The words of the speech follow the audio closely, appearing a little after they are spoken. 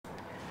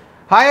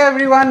Hi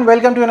everyone,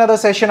 welcome to another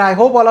session. I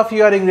hope all of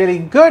you are doing really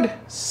good.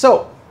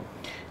 So,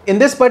 in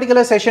this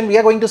particular session, we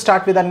are going to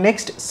start with our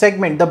next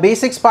segment. The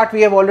basics part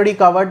we have already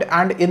covered,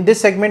 and in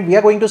this segment, we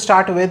are going to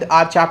start with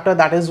our chapter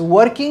that is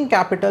working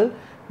capital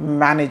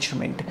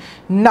management.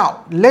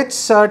 Now,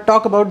 let's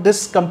talk about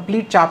this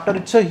complete chapter.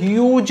 It's a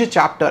huge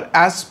chapter.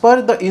 As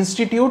per the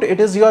institute, it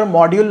is your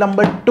module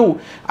number 2.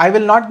 I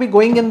will not be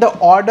going in the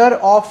order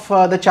of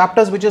the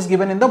chapters which is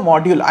given in the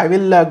module. I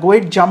will go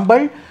it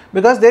jumbled,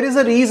 because there is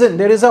a reason,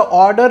 there is a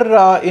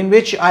order in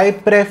which I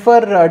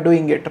prefer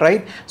doing it,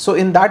 right? So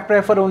in that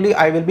prefer only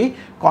I will be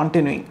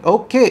continuing.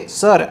 Okay,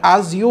 sir,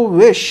 as you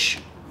wish.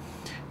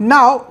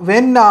 Now,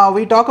 when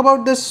we talk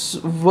about this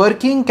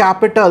working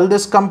capital,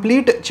 this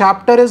complete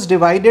chapter is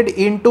divided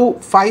into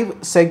 5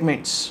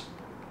 segments,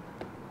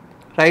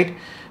 right?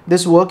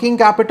 This working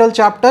capital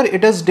chapter,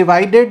 it is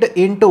divided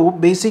into,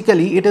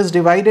 basically, it is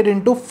divided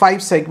into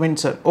 5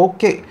 segments, sir.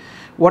 Okay,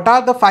 what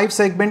are the 5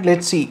 segments?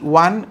 Let's see.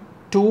 1,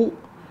 2,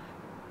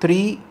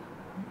 3,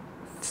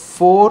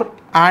 4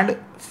 and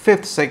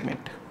 5th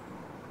segment.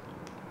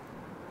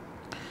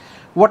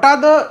 What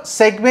are the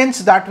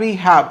segments that we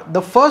have?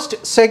 The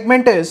first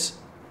segment is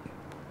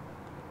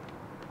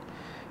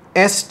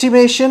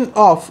estimation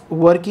of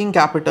working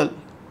capital.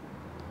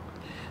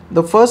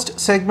 The first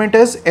segment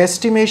is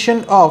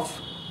estimation of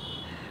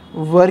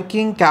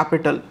working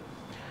capital.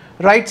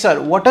 Right,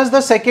 sir. What is the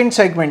second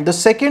segment? The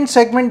second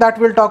segment that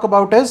we'll talk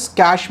about is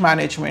cash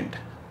management.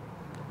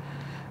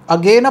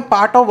 Again, a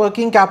part of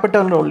working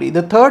capital only.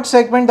 The third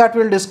segment that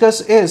we'll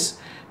discuss is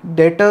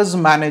debtors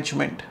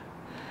management.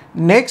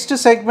 Next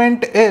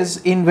segment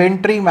is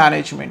inventory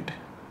management.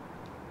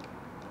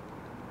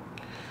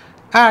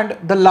 And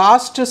the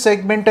last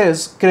segment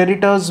is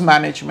creditors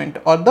management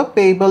or the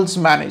payables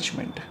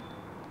management.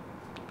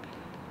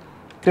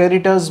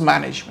 Creditors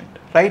management,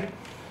 right?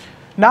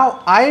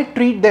 Now, I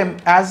treat them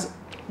as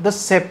the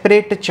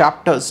separate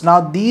chapters.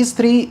 Now, these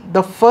three,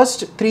 the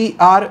first 3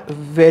 are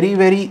very,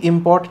 very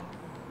important.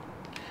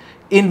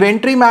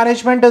 Inventory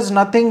management is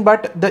nothing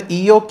but the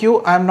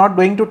EOQ. I am not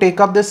going to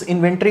take up this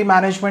inventory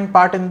management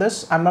part in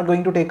this. I am not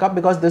going to take up,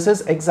 because this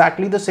is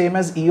exactly the same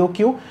as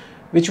EOQ,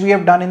 which we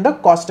have done in the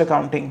cost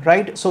accounting,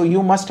 right? So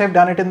you must have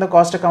done it in the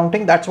cost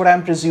accounting. That's what I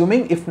am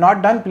presuming. If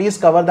not done, please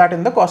cover that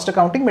in the cost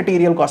accounting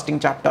material costing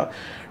chapter.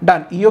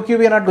 Done. EOQ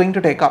we are not going to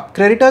take up.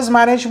 Creditors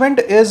management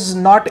is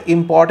not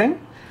important,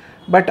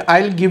 but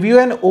I'll give you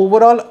an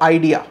overall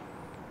idea.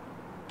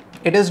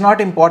 It is not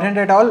important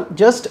at all.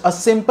 Just a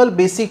simple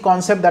basic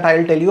concept that I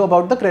will tell you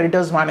about the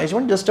creditors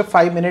management. Just a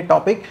 5-minute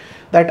topic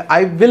that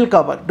I will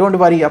cover. Don't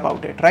worry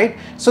about it, right?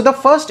 So the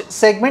first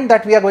segment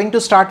that we are going to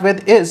start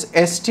with is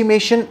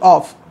estimation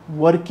of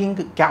working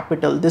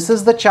capital. This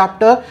is the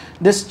chapter,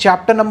 this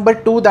chapter number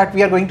 2 that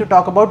we are going to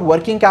talk about,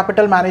 working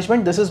capital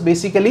management. This is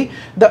basically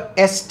the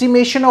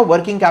estimation of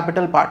working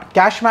capital part.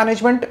 Cash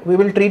management, we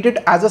will treat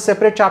it as a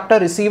separate chapter.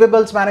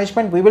 Receivables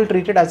management, we will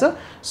treat it as a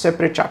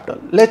separate chapter.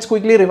 Let's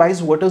quickly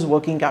revise what is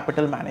working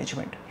capital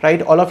management,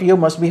 right? All of you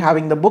must be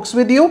having the books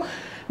with you.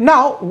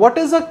 Now, what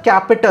is a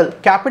capital?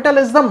 Capital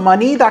is the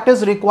money that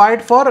is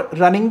required for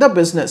running the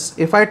business.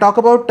 If I talk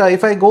about,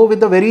 if I go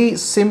with the very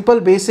simple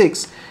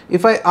basics,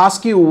 if I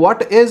ask you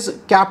what is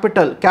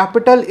capital?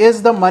 Capital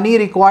is the money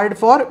required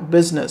for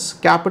business.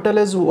 Capital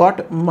is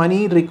what?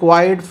 Money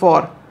required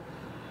for.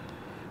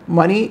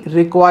 Money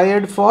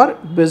required for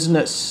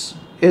business.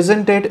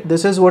 Isn't it?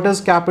 This is what is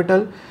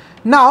capital.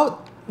 Now,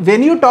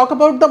 when you talk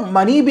about the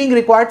money being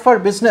required for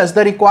business,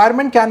 the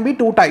requirement can be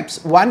 2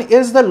 types. One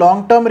is the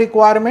long-term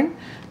requirement,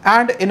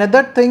 and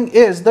another thing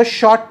is the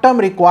short-term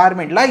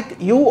requirement. Like,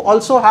 you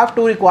also have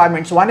 2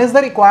 requirements. One is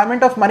the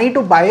requirement of money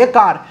to buy a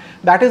car.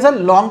 That is a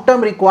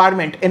long-term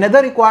requirement.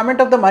 Another requirement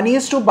of the money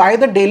is to buy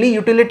the daily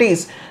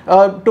utilities,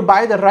 to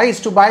buy the rice,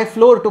 to buy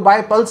flour, to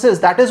buy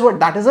pulses. That is what?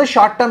 That is a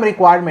short-term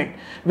requirement.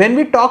 When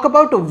we talk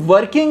about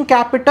working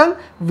capital,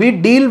 we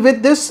deal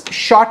with this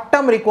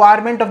short-term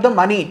requirement of the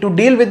money to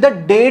deal with the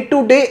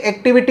day-to-day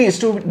activities,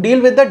 to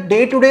deal with the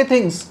day-to-day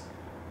things,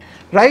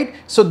 right?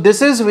 So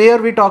this is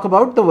where we talk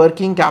about the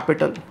working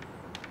capital.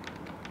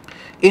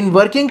 In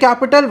working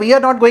capital, we are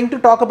not going to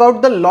talk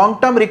about the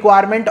long-term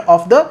requirement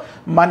of the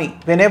money.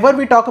 Whenever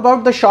we talk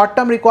about the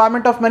short-term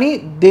requirement of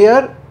money,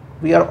 there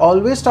we are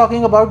always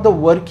talking about the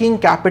working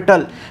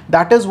capital.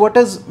 That is what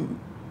is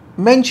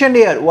mentioned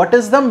here. What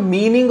is the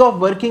meaning of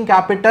working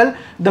capital?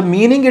 The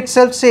meaning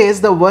itself says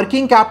the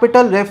working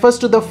capital refers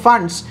to the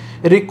funds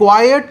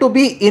required to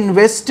be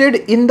invested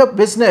in the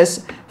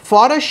business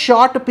for a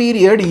short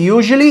period,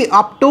 usually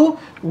up to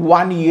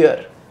 1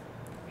 year.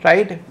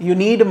 Right? You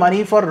need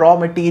money for raw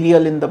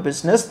material in the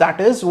business.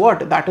 That is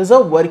what? That is a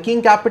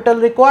working capital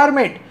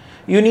requirement.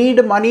 You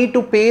need money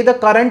to pay the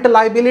current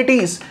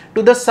liabilities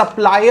to the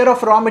supplier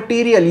of raw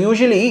material.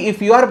 Usually,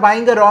 if you are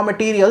buying a raw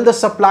material, the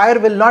supplier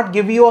will not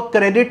give you a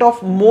credit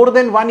of more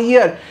than 1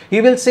 year.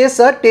 He will say,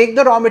 sir, take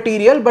the raw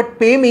material, but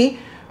pay me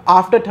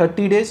After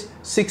 30 days,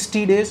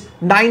 60 days,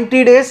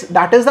 90 days,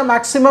 that is the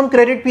maximum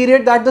credit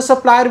period that the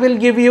supplier will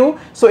give you.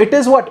 So it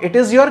is what? It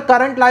is your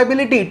current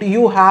liability.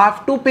 You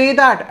have to pay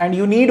that, and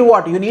you need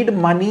what? You need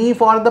money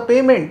for the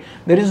payment.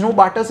 There is no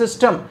barter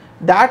system.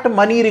 That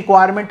money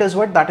requirement is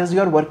what? That is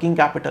your working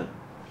capital.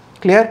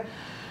 Clear?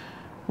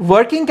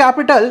 Working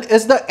capital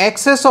is the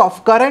excess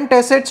of current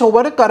assets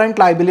over current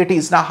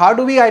liabilities. Now, how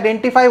do we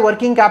identify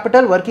working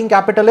capital? Working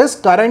capital is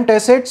current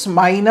assets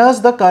minus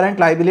the current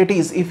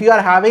liabilities. If you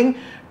are having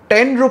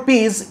 10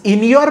 rupees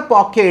in your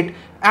pocket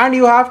and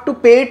you have to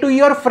pay to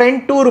your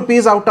friend 2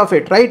 rupees out of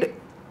it, right?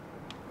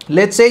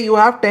 Let's say you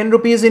have 10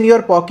 rupees in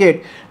your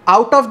pocket.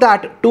 Out of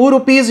that, 2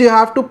 rupees you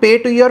have to pay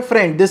to your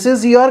friend. This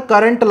is your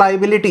current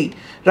liability,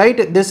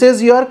 right? This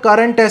is your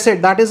current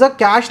asset. That is a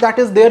cash that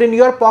is there in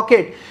your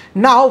pocket.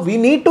 Now we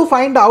need to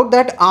find out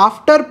that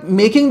after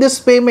making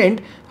this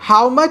payment,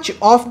 how much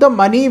of the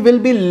money will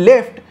be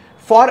left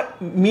for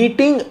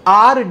meeting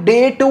our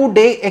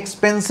day-to-day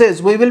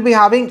expenses. We will be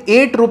having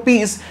 8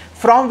 rupees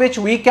from which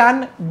we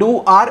can do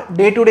our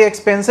day-to-day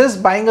expenses,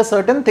 buying a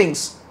certain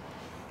things.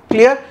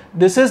 Clear?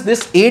 This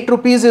 8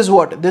 rupees is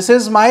what? This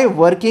is my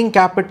working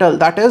capital.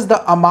 That is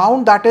the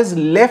amount that is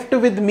left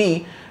with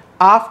me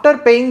after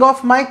paying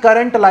off my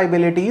current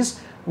liabilities.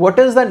 What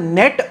is the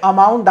net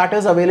amount that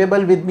is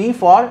available with me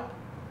for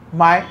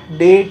my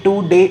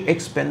day-to-day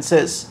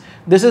expenses?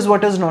 This is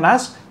what is known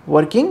as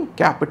working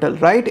capital,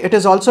 right? It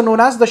is also known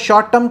as the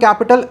short-term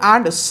capital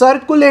and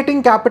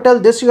circulating capital.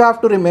 This you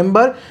have to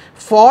remember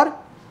for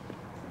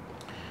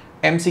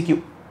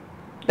MCQ.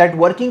 That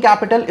working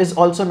capital is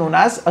also known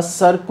as a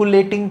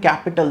circulating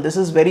capital. This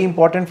is very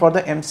important for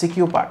the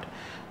MCQ part,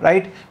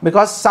 right?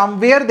 Because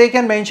somewhere they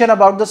can mention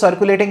about the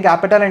circulating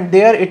capital and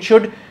there it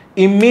should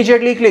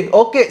immediately click.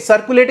 Okay,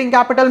 circulating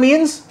capital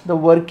means the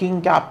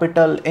working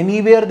capital.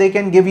 Anywhere they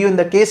can give you, in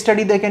the case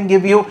study they can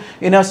give you,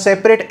 in a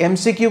separate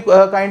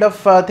MCQ kind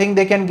of thing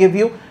they can give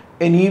you,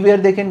 anywhere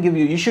they can give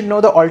you. You should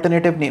know the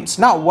alternative names.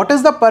 Now, what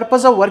is the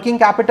purpose of working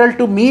capital?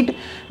 To meet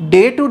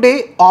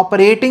day-to-day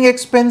operating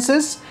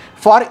expenses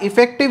for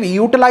effective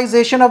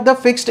utilization of the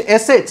fixed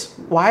assets.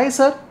 Why,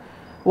 sir?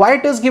 Why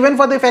it is given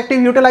for the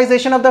effective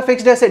utilization of the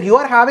fixed asset? You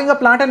are having a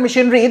plant and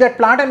machinery. That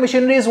plant and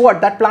machinery is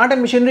what? That plant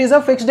and machinery is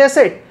a fixed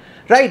asset,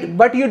 right?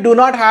 But you do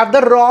not have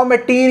the raw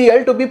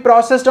material to be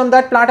processed on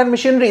that plant and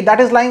machinery. That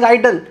is lying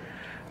idle,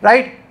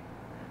 right?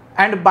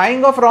 And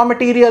buying of raw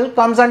material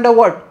comes under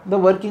what? The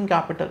working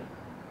capital.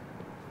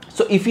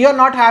 So if you are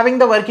not having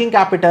the working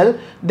capital,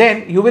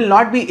 then you will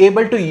not be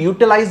able to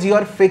utilize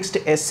your fixed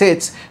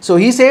assets. So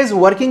he says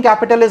working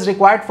capital is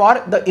required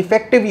for the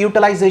effective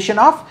utilization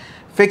of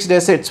fixed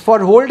assets. For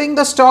holding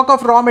the stock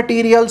of raw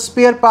materials,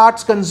 spare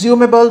parts,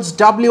 consumables,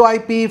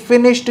 WIP,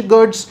 finished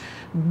goods,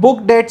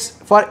 book debts,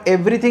 for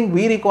everything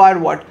we require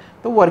what?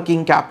 The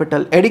working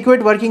capital.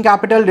 Adequate working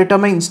capital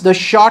determines the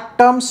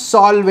short-term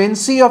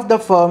solvency of the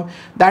firm.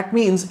 That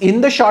means in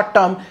the short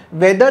term,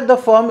 whether the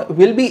firm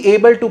will be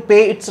able to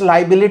pay its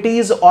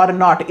liabilities or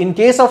not. In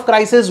case of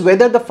crisis,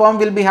 whether the firm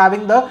will be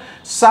having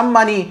some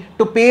money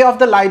to pay off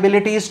the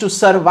liabilities to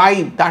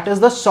survive. That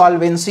is the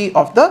solvency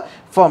of the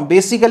firm.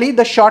 Basically,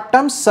 the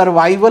short-term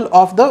survival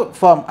of the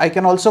firm. I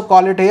can also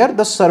call it here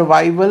the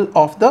survival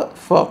of the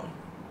firm,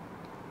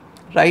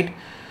 right?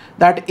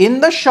 That in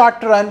the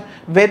short run,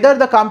 whether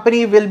the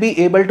company will be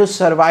able to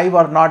survive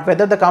or not,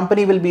 whether the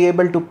company will be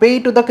able to pay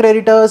to the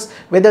creditors,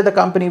 whether the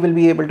company will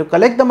be able to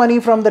collect the money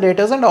from the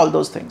debtors and all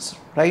those things,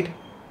 right?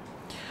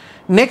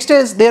 Next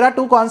is, there are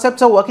two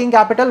concepts of working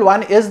capital.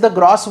 One is the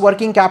gross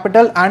working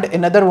capital and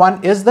another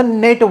one is the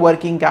net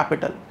working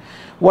capital.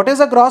 What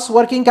is a gross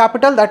working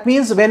capital? That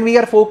means when we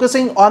are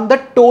focusing on the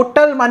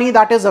total money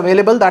that is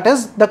available, that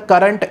is the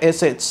current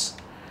assets.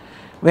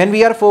 When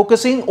we are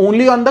focusing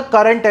only on the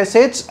current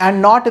assets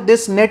and not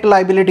this net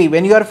liability,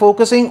 when you are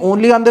focusing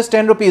only on this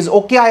 10 rupees,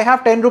 okay, I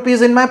have 10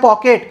 rupees in my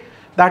pocket,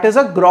 that is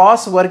a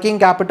gross working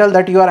capital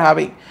that you are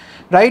having,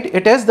 right?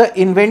 It is the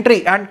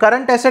inventory, and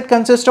current asset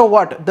consists of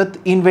what? The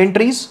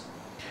inventories.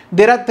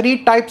 There are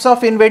 3 types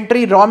of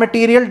inventory: raw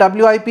material,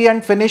 WIP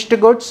and finished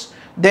goods.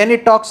 Then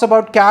it talks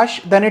about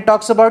cash. Then it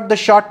talks about the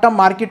short-term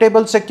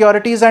marketable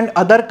securities and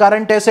other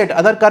current asset.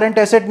 Other current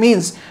asset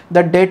means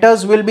the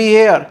debtors will be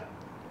here.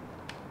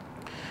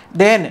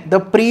 Then the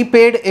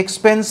prepaid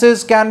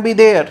expenses can be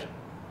there,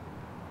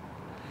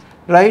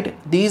 right?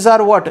 These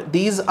are what?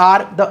 These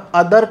are the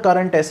other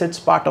current assets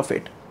part of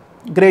it.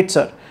 Great,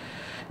 sir.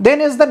 Then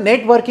is the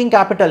net working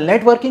capital.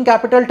 Net working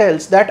capital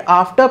tells that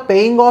after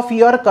paying off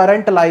your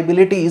current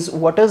liabilities,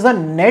 what is the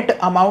net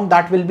amount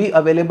that will be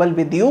available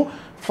with you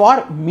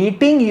for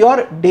meeting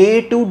your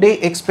day-to-day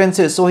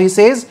expenses. So he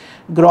says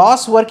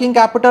gross working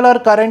capital or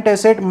current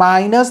asset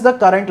minus the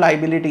current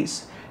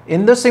liabilities.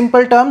 In the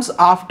simple terms,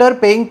 after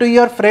paying to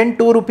your friend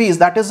 2 rupees,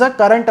 that is a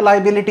current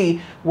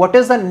liability, what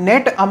is the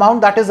net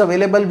amount that is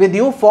available with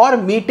you for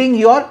meeting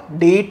your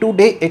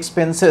day-to-day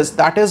expenses?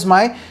 That is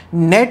my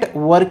net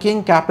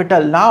working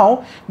capital.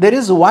 Now, there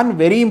is one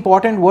very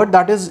important word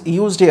that is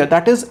used here,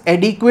 that is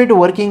adequate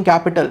working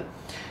capital.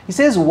 He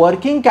says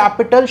working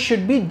capital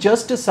should be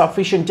just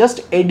sufficient,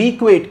 just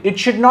adequate. It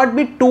should not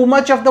be too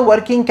much of the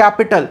working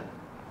capital,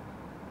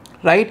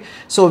 right?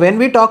 So when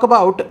we talk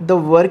about the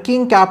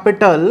working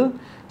capital,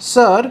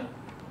 sir,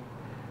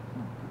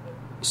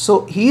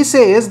 so he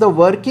says the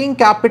working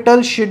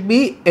capital should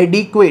be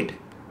adequate.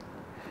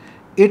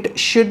 It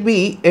should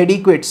be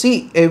adequate.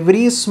 See,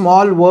 every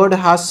small word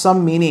has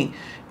some meaning.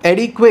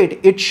 Adequate,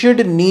 it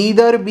should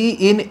neither be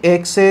in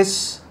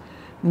excess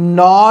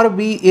nor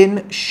be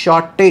in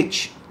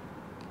shortage.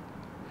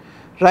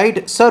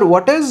 Right, sir,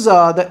 what is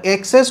the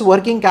excess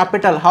working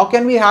capital? How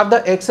can we have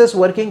the excess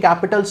working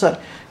capital,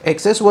 sir?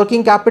 Excess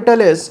working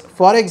capital is,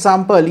 for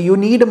example, you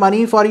need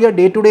money for your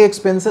day-to-day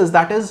expenses.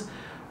 That is,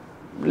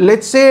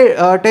 let's say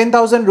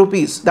 10,000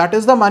 rupees. That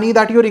is the money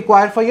that you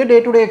require for your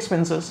day-to-day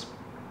expenses.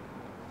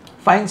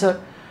 Fine, sir.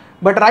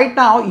 But right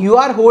now you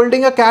are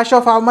holding a cash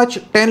of how much?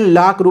 10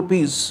 lakh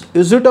rupees.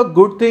 Is it a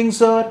good thing,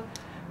 sir?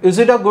 Is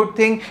it a good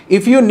thing?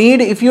 If you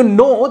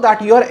know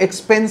that your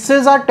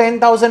expenses are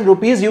 10,000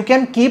 rupees, you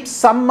can keep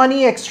some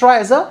money extra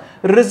as a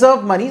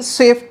reserve money,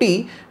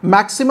 safety,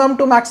 maximum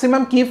to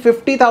maximum keep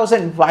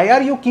 50,000. Why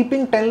are you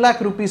keeping 10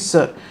 lakh rupees,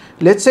 sir?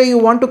 Let's say you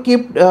want to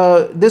keep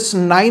this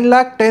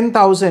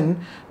 9,10,000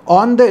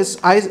 on this,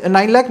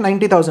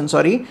 9,90,000,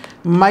 sorry,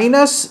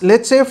 minus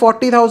let's say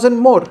 40,000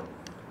 more.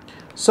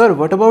 Sir,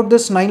 what about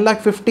this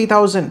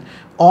 9,50,000?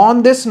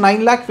 On this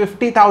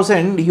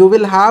 9,50,000, you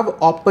will have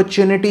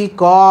opportunity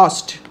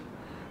cost.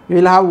 You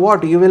will have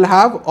what? You will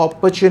have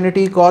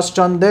opportunity cost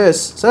on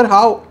this. Sir,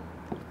 how?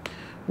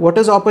 What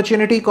is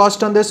opportunity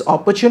cost on this?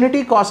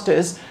 Opportunity cost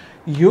is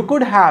you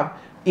could have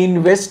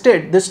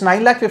invested this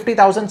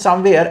 9,50,000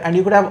 somewhere and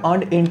you could have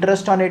earned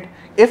interest on it.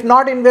 If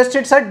not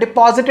invested, sir,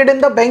 deposited in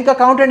the bank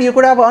account and you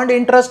could have earned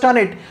interest on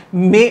it.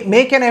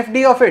 Make an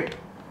FD of it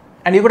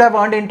and you could have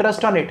earned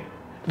interest on it.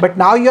 But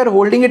now you are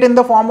holding it in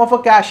the form of a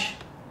cash,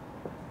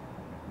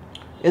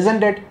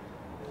 isn't it?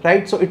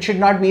 Right? So it should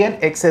not be an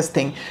excess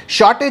thing.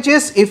 Shortage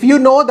is if you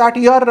know that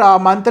your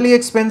monthly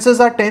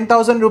expenses are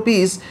 10,000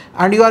 rupees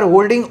and you are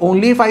holding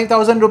only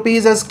 5,000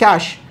 rupees as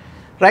cash.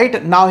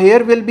 Right? Now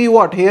here will be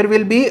what? Here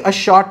will be a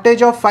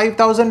shortage of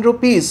 5,000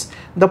 rupees.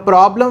 The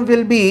problem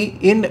will be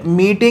in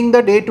meeting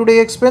the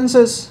day-to-day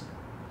expenses.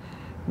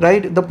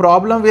 Right? The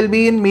problem will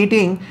be in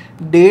meeting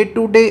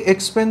day-to-day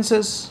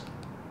expenses.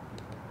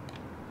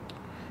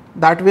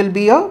 That will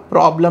be a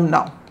problem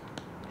now.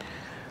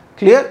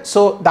 Clear?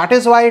 So that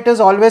is why it is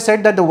always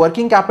said that the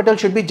working capital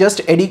should be just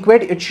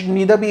adequate. It should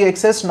neither be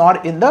excess nor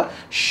in the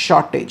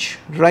shortage.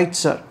 Right,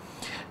 sir?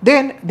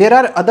 Then there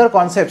are other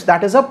concepts.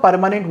 That is a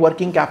permanent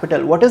working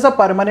capital. What is a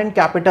permanent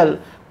capital?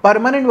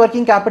 Permanent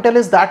working capital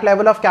is that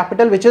level of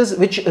capital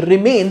which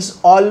remains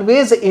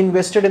always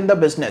invested in the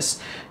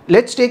business.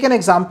 Let's take an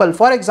example.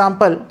 For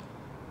example,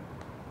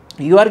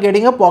 you are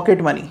getting a pocket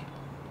money.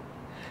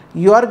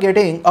 You are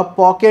getting a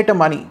pocket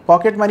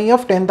money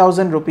of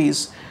 10,000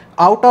 rupees.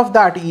 Out of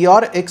that,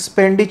 your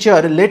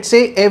expenditure, let's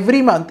say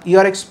every month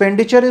your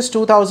expenditure is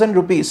 2,000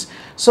 rupees.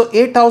 So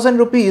 8,000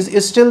 rupees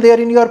is still there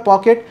in your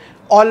pocket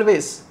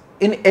always.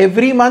 In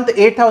every month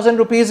 8,000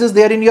 rupees is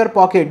there in your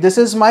pocket. This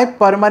is my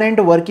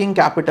permanent working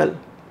capital.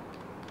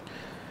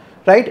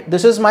 Right?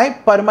 This is my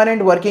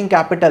permanent working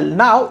capital.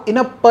 Now in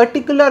a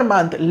particular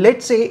month,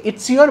 let's say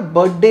it's your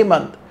birthday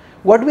month.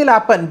 What will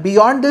happen?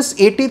 Beyond this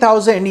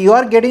 80,000, you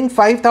are getting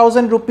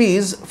 5,000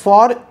 rupees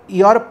for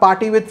your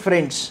party with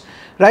friends.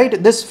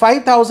 Right? This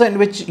 5,000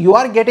 which you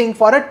are getting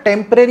for a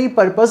temporary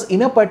purpose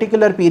in a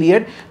particular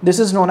period, this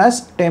is known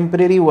as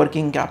temporary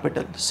working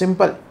capital.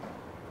 Simple.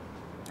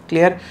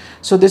 Clear?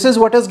 So this is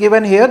what is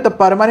given here, the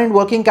permanent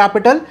working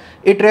capital.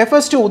 It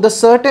refers to the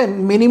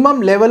certain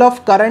minimum level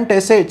of current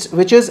assets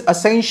which is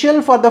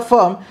essential for the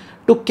firm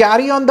to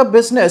carry on the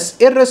business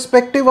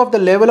irrespective of the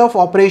level of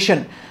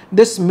operation.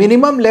 This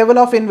minimum level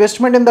of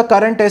investment in the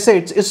current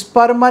assets is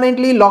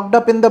permanently locked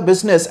up in the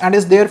business and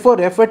is therefore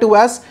referred to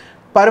as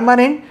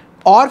permanent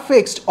or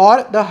fixed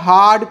or the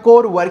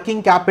hardcore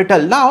working capital.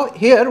 Now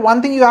here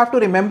one thing you have to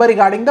remember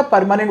regarding the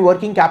permanent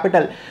working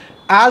capital.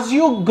 As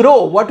you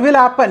grow, what will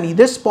happen?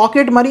 This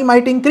pocket money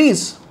might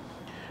increase.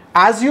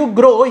 As you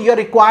grow, your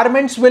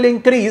requirements will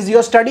increase,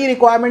 your study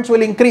requirements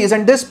will increase,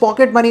 and this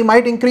pocket money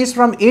might increase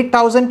from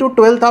 8,000 to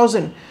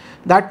 12,000.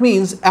 That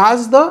means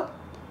as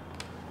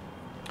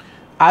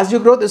you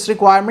grow this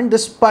requirement,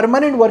 this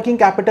permanent working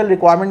capital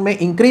requirement may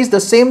increase. The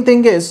same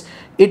thing is,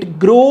 it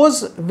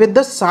grows with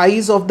the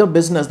size of the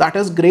business. That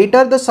is,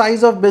 greater the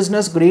size of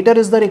business, greater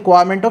is the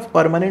requirement of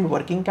permanent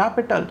working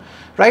capital.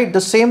 Right?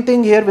 The same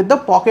thing here with the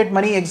pocket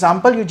money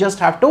example. You just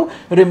have to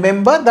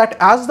remember that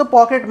as the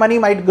pocket money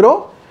might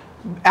grow,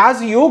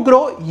 as you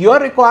grow, your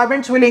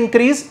requirements will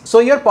increase. So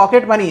your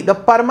pocket money, the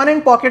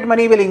permanent pocket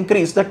money will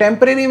increase. The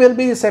temporary will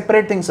be a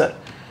separate thing, sir.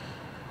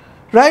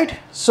 Right?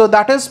 So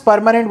that is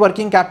permanent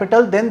working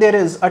capital. Then there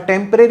is a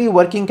temporary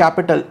working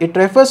capital. It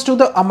refers to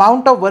the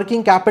amount of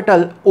working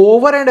capital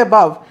over and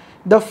above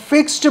the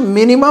fixed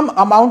minimum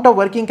amount of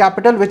working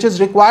capital which is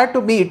required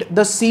to meet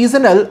the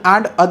seasonal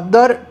and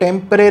other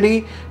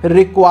temporary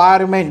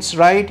requirements.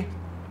 Right?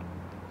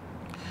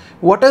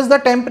 What is the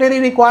temporary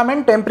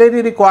requirement?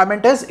 Temporary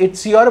requirement is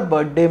it's your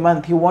birthday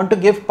month. You want to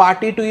give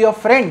party to your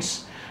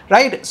friends,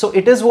 right? So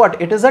it is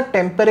what? It is a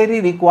temporary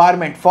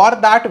requirement. For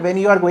that, when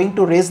you are going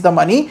to raise the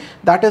money,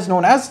 that is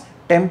known as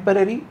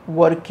temporary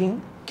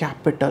working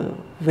capital.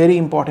 Very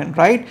important,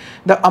 right?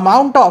 The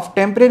amount of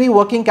temporary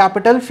working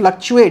capital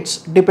fluctuates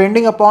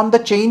depending upon the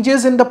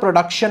changes in the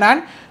production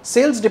and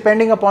sales,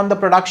 depending upon the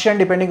production,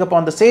 depending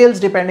upon the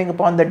sales, depending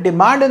upon the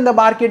demand in the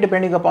market,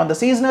 depending upon the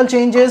seasonal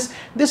changes.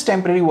 This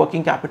temporary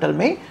working capital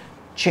may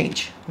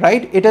change,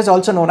 right? It is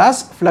also known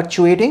as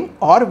fluctuating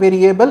or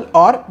variable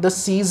or the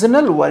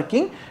seasonal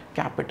working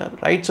capital,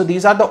 right? So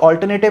these are the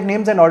alternative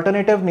names, and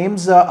alternative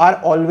names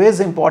are always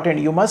important.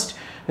 You must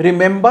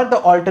remember the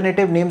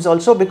alternative names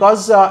also,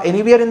 because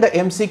anywhere in the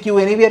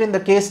MCQ, anywhere in the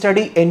case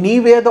study,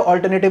 anywhere the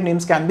alternative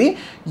names can be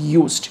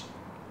used.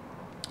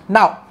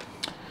 Now,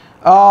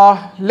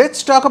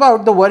 let's talk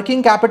about the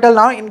working capital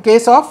now in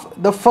case of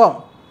the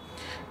firm.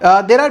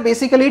 There are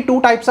basically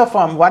two types of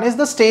firm. One is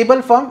the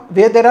stable firm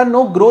where there are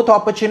no growth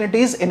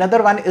opportunities.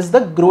 Another one is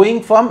the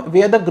growing firm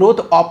where the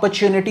growth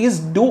opportunities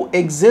do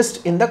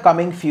exist in the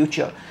coming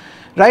future,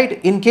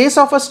 right? In case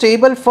of a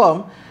stable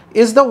firm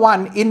is the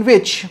one in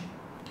which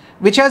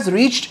has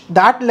reached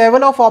that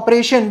level of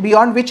operation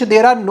beyond which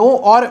there are no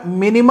or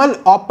minimal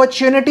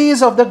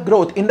opportunities of the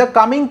growth. In the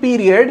coming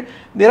period,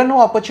 there are no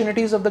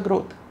opportunities of the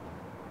growth,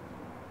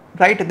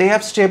 right? They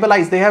have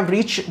stabilized, they have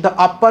reached the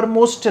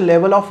uppermost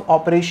level of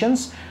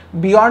operations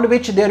beyond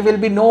which there will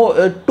be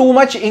no too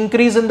much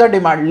increase in the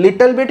demand.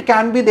 Little bit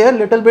can be there,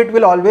 little bit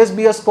will always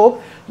be a scope,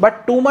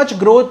 but too much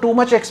growth, too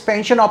much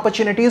expansion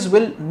opportunities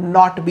will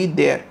not be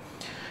there.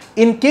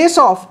 In case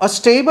of a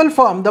stable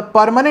firm, the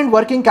permanent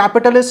working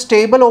capital is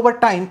stable over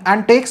time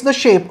and takes the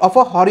shape of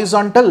a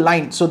horizontal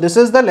line. So this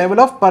is the level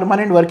of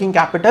permanent working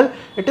capital.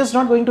 It is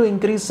not going to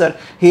increase, sir.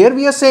 Here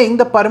we are saying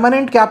the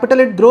permanent capital,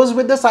 it grows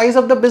with the size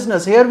of the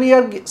business. Here we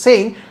are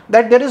saying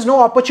that there is no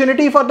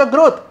opportunity for the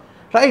growth,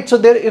 right? So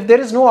if there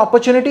is no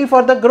opportunity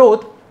for the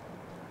growth,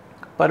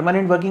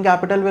 permanent working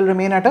capital will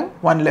remain at a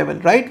one level,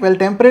 right? Well,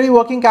 temporary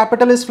working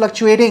capital is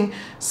fluctuating,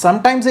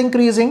 sometimes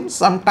increasing,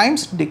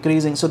 sometimes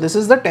decreasing. So this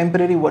is the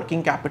temporary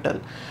working capital.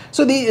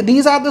 So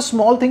these are the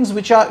small things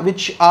which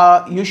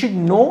you should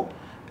know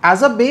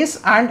as a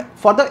base and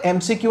for the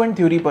MCQ and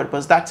theory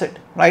purpose. That's it,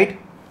 right?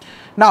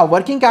 Now,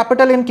 working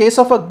capital in case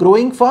of a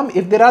growing firm,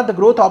 if there are the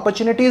growth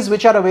opportunities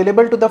which are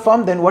available to the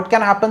firm, then what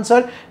can happen,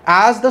 sir?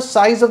 As the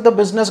size of the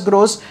business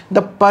grows,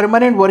 the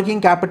permanent working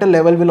capital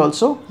level will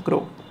also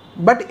grow.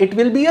 But it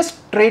will be a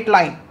straight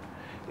line.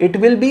 It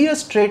will be a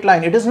straight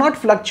line. It is not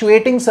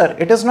fluctuating, sir.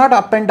 It is not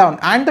up and down.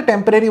 And the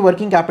temporary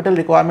working capital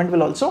requirement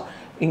will also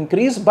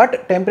increase.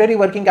 But temporary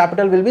working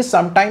capital will be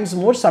sometimes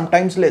more,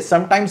 sometimes less.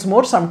 Sometimes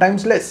more,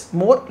 sometimes less.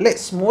 More,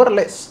 less, more,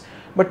 less.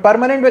 But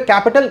permanent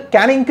capital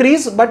can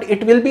increase, but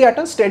it will be at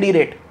a steady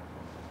rate.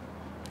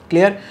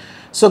 Clear?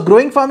 So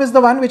growing firm is the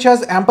one which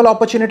has ample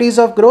opportunities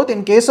of growth.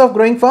 In case of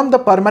growing firm, the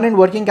permanent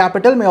working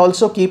capital may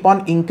also keep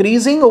on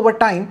increasing over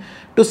time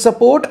to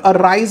support a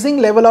rising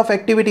level of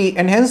activity,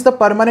 and hence the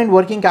permanent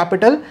working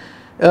capital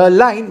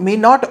line may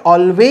not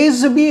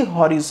always be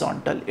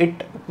horizontal.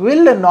 It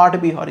will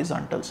not be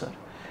horizontal, sir.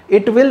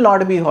 It will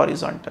not be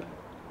horizontal,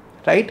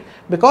 right?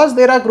 Because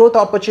there are growth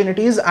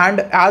opportunities, and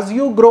as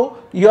you grow,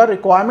 your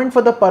requirement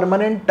for the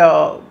permanent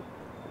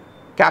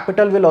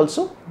capital will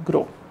also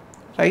grow,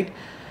 right?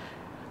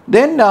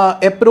 Then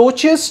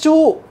approaches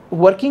to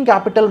working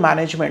capital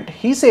management.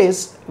 He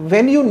says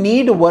when you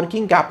need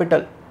working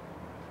capital,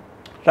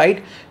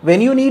 right? When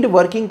you need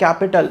working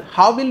capital,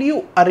 how will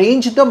you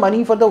arrange the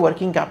money for the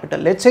working capital?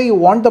 Let's say you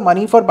want the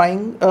money for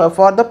buying,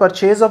 for the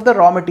purchase of the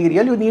raw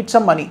material, you need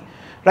some money,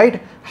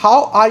 right?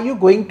 How are you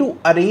going to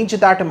arrange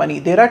that money?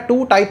 There are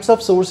two types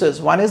of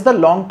sources. One is the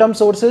long-term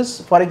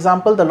sources, for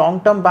example, the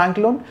long-term bank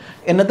loan.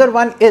 Another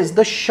one is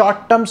the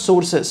short-term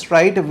sources,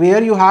 right?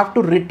 Where you have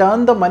to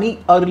return the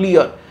money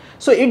earlier.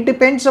 So it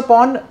depends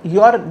upon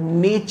your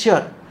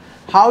nature,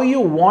 how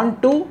you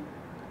want to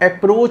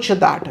approach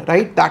that,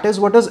 right? That is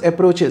what his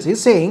approach is.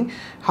 He's saying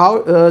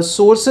how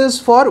sources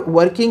for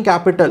working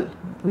capital.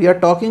 We are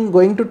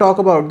going to talk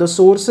about the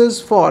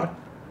sources for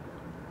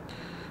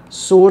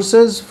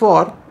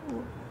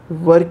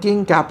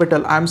working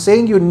capital. I'm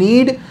saying you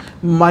need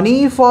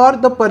money for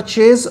the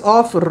purchase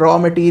of raw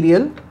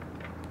material,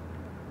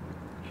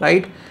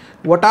 right?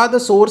 What are the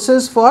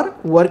sources for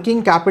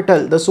working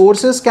capital? The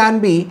sources can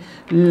be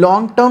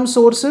long-term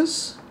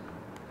sources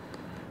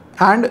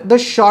and the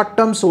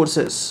short-term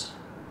sources.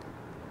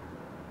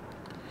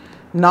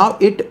 Now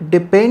it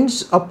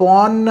depends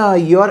upon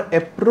your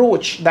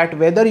approach, that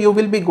whether you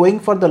will be going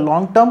for the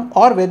long-term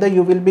or whether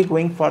you will be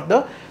going for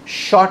the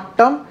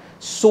short-term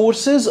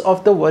sources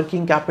of the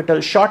working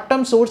capital.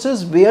 Short-term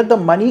sources where the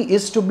money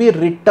is to be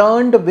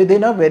returned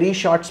within a very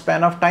short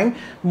span of time.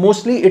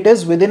 Mostly it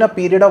is within a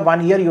period of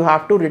 1 year you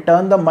have to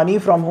return the money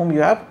from whom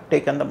you have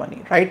taken the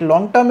money, right?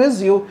 Long-term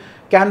is you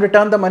can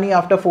return the money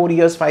after 4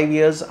 years, 5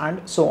 years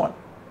and so on,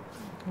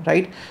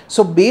 right?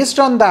 So based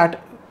on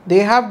that, they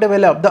have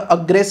developed the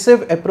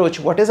aggressive approach.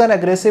 What is an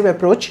aggressive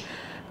approach?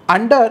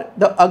 Under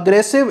the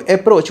aggressive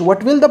approach,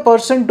 what will the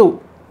person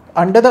do?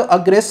 Under the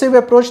aggressive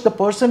approach, the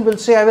person will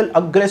say, I will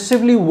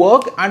aggressively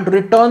work and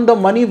return the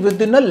money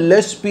within a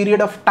less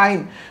period of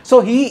time.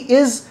 So he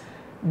is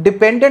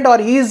dependent, or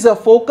he is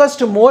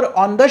focused more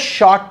on the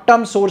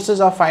short-term sources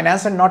of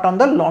finance and not on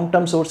the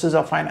long-term sources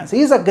of finance.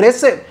 He is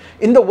aggressive.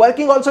 In the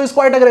working also is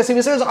quite aggressive.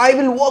 He says, I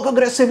will work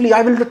aggressively.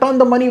 I will return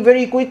the money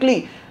very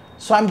quickly.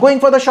 So I'm going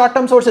for the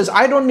short-term sources.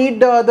 I don't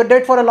need the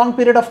debt for a long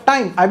period of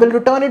time. I will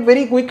return it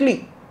very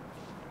quickly.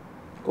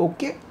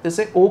 Okay, they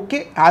say,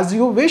 okay, as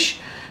you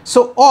wish.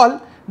 So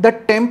all the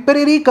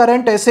temporary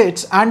current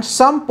assets and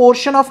some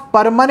portion of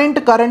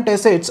permanent current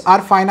assets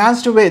are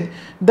financed with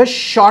the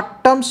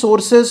short-term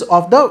sources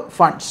of the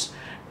funds.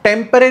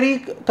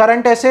 Temporary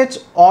current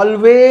assets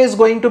always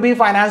going to be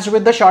financed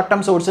with the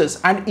short-term sources,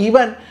 and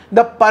even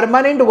the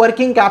permanent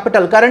working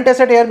capital, current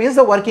asset here means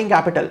the working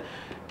capital.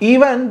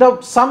 Even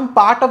some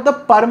part of the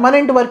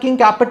permanent working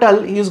capital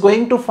is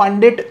going to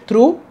fund it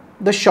through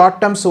the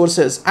short-term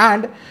sources,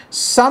 and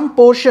some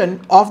portion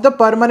of the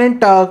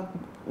permanent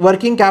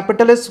working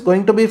capital is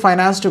going to be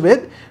financed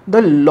with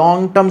the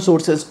long-term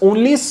sources.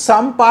 Only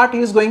some part he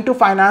is going to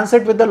finance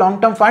it with the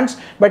long-term funds,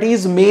 but he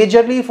is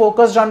majorly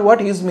focused on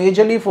what? He is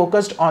majorly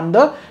focused on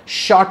the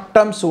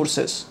short-term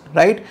sources,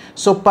 right?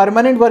 So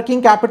permanent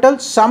working capital,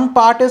 some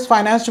part is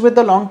financed with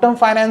the long-term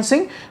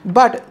financing,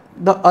 but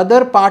the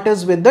other part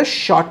is with the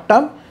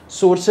short-term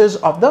sources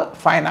of the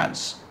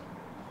finance.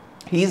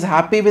 He is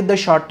happy with the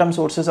short-term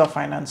sources of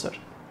finance, sir.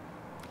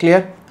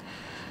 Clear?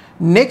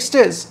 Next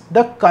is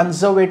the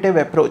conservative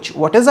approach.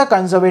 What is a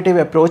conservative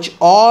approach?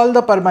 All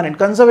the permanent.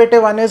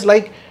 Conservative one is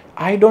like,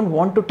 I don't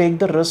want to take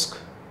the risk.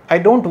 I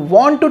don't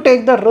want to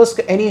take the risk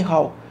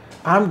anyhow.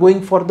 I'm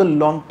going for the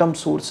long-term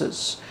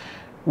sources.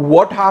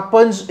 What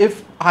happens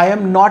if I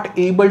am not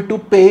able to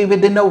pay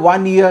within a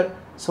 1 year?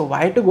 So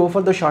why to go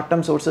for the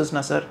short-term sources,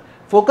 na sir?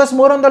 Focus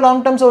more on the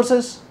long-term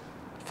sources.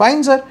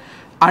 Fine, sir.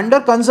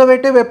 Under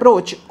conservative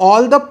approach,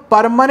 all the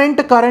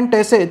permanent current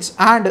assets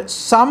and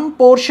some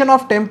portion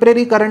of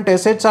temporary current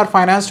assets are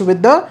financed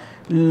with the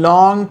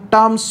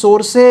long-term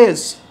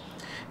sources.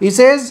 He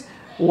says,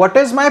 what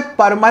is my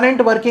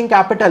permanent working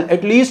capital?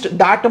 At least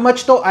that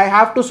much though I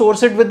have to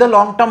source it with the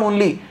long-term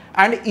only.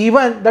 And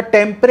even the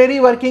temporary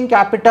working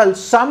capital,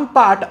 some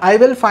part I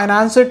will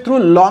finance it through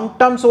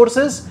long-term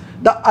sources.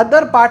 The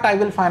other part I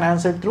will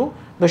finance it through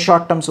the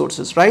short-term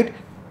sources, right?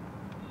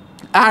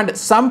 And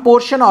some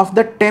portion of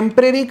the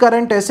temporary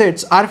current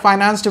assets are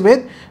financed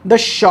with the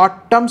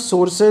short-term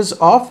sources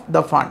of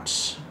the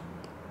funds.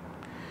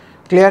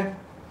 Clear?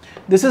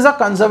 This is a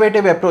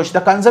conservative approach. The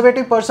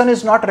conservative person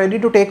is not ready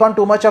to take on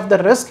too much of the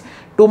risk,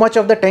 too much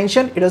of the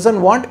tension. He doesn't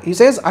want. He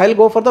says, I'll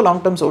go for the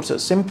long-term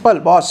sources. Simple,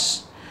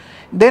 boss.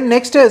 Then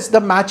next is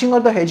the matching or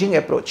the hedging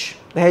approach.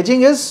 The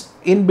hedging is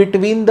in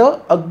between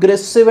the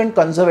aggressive and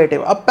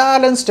conservative, a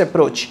balanced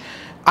approach.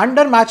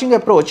 Under matching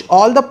approach,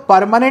 all the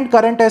permanent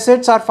current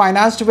assets are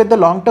financed with the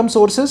long-term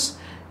sources,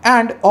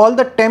 and all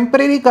the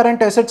temporary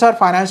current assets are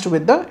financed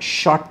with the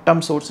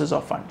short-term sources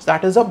of funds.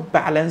 That is a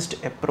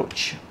balanced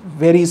approach.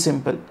 Very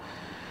simple.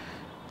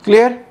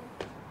 Clear?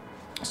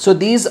 So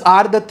these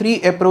are the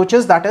three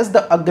approaches, that is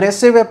the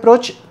aggressive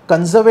approach,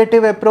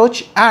 conservative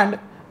approach, and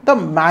the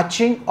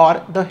matching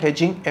or the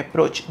hedging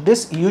approach.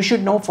 This you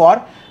should know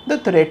for the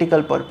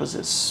theoretical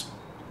purposes.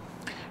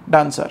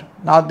 Done, sir.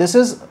 Now this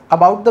is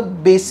about the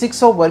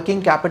basics of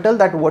working capital,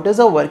 that what is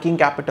a working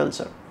capital,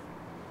 sir.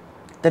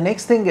 The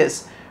next thing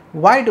is,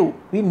 why do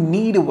we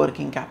need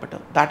working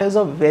capital? That is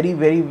a very,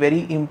 very,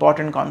 very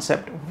important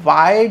concept.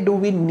 Why do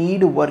we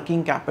need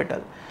working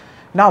capital?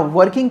 Now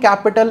working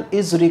capital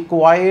is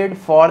required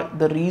for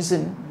the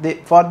reason,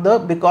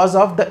 because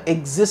of the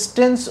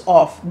existence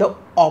of the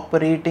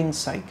operating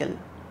cycle.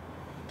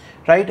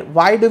 Right?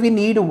 Why do we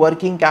need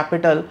working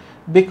capital?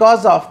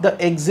 Because of the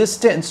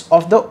existence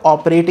of the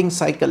operating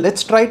cycle.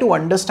 Let's try to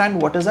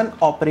understand what is an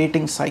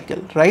operating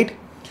cycle, right?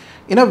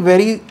 In a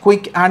very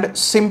quick and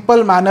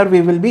simple manner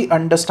we will be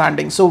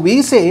understanding. So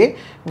we say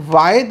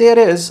why there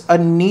is a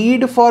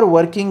need for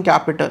working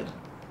capital.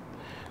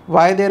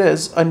 Why there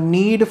is a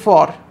need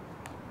for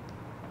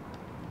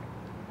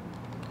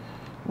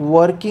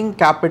working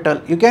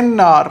capital. You can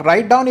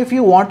write down if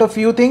you want a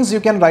few things, you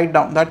can write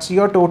down. That's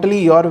totally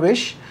your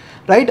wish.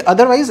 Right?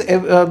 Otherwise,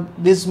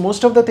 this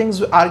most of the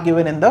things are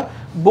given in the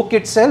book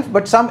itself,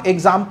 but some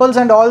examples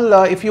and all,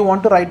 if you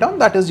want to write down,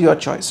 that is your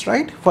choice,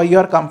 right? For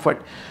your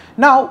comfort.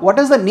 Now, what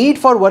is the need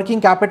for working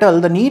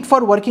capital? The need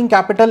for working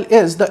capital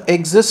is the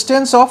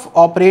existence of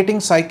operating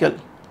cycle.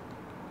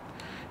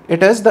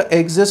 It is the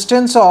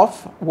existence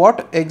of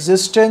what?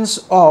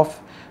 Existence of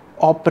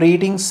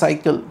operating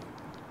cycle.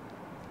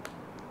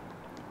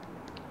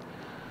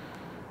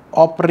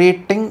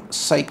 Operating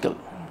cycle.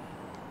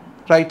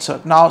 Right,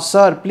 sir. Now,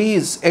 sir,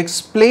 please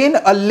explain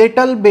a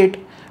little bit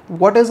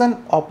what is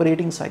an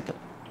operating cycle.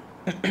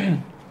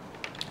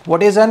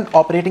 What is an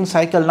operating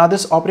cycle? Now,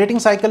 this operating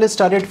cycle is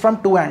studied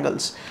from two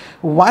angles.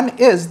 One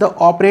is the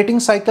operating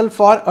cycle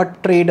for a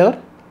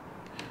trader,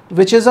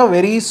 which is a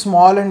very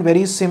small and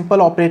very simple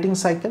operating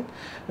cycle,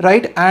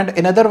 right? And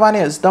another one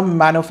is the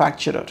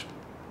manufacturer.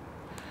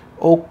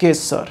 Okay,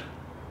 sir.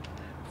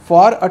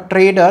 For a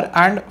trader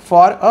and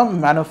for a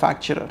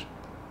manufacturer.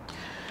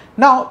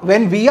 Now,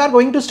 when we are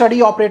going to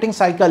study operating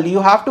cycle, you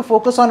have to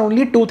focus on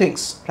only two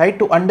things, right?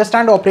 To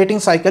understand operating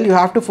cycle, you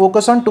have to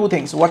focus on two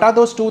things. What are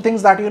those two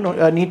things that you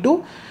need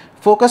to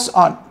focus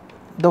on?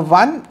 The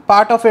one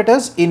part of it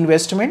is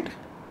investment.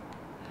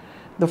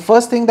 The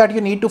first thing that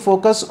you need to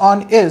focus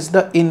on is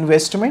the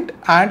investment,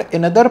 and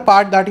another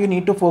part that you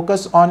need to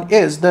focus on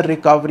is the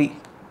recovery.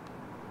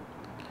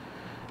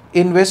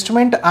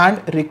 Investment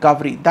and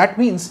recovery. That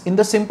means, in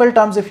the simple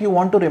terms, if you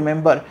want to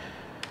remember,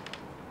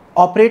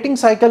 operating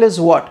cycle is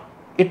what?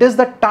 It is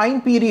the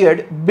time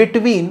period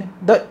between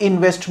the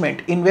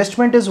investment.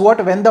 Investment is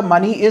what? When the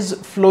money is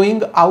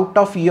flowing out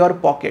of your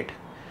pocket.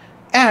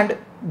 And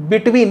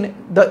between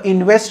the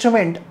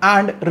investment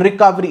and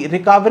recovery.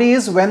 Recovery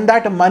is when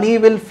that money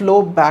will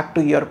flow back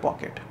to your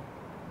pocket.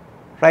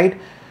 Right?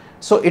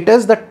 So it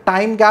is the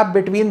time gap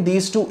between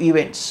these two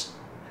events.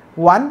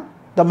 One,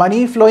 the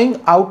money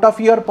flowing out of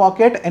your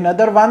pocket.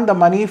 Another one, the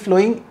money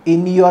flowing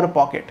in your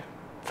pocket.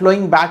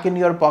 Flowing back in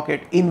your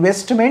pocket.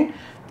 Investment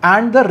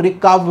and the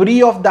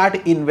recovery of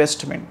that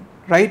investment,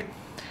 right?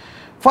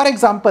 For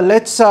example,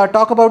 let's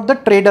talk about the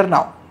trader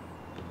now.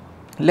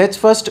 Let's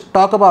first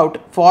talk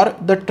about for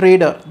the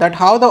trader, that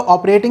how the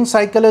operating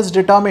cycle is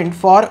determined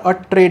for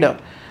a trader,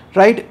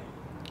 right?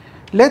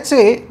 Let's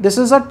say this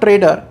is a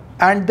trader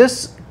and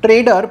this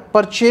trader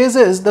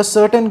purchases the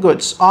certain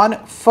goods on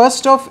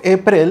 1st of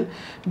April.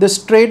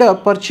 This trader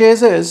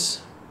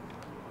purchases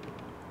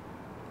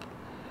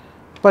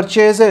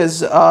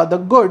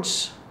the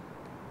goods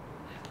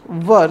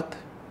worth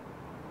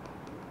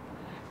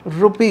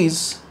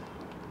rupees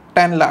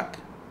 10 lakh.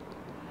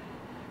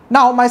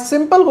 Now, my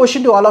simple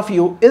question to all of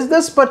you, is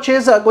this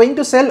purchaser going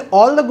to sell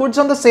all the goods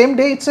on the same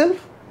day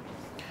itself?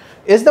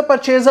 Is the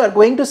purchaser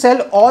going to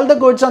sell all the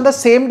goods on the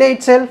same day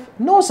itself?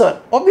 No,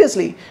 sir.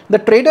 Obviously, the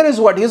trader is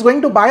what? He is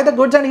going to buy the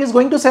goods and he is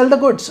going to sell the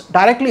goods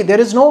directly. There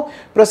is no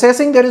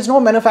processing, there is no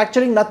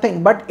manufacturing,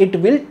 nothing. But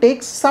it will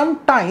take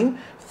some time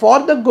for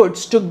the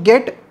goods to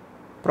get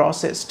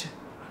processed,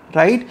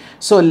 right?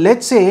 So,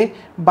 let's say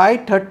by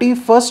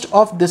 31st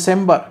of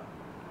December,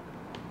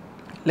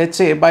 let's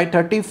say by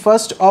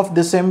 31st of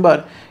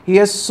December, he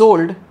has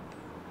sold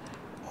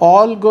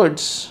all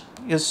goods,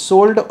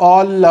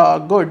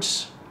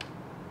 goods,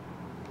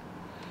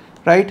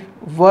 right,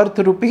 worth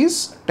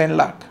rupees 10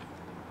 lakh.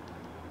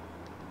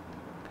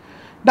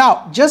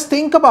 Now, just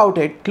think about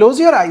it,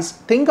 close your eyes,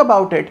 think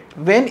about it.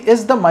 When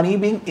is the money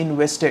being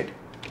invested?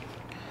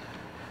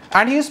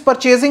 And he is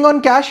purchasing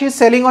on cash, he is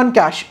selling on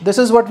cash. This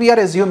is what we are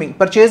assuming.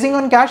 Purchasing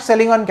on cash,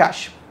 selling on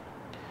cash.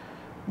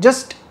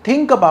 Just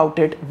think about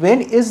it.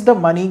 When is the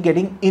money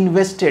getting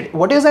invested?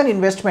 What is an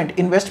investment?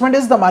 Investment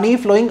is the money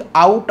flowing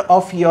out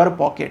of your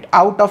pocket.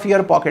 Out of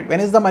your pocket.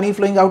 When is the money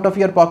flowing out of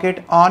your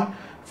pocket? On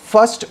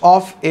 1st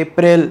of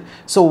April.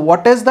 So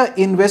what is the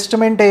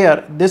investment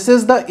here? This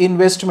is the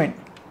investment.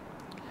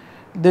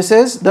 This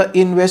is the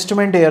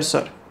investment here,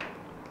 sir.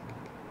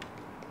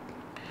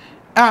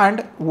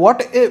 And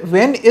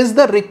when is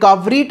the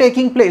recovery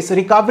taking place?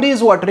 Recovery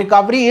is what?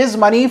 Recovery is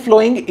money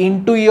flowing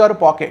into your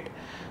pocket.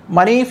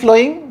 Money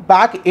flowing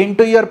back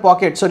into your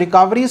pocket. So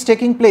recovery is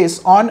taking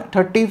place on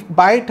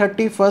by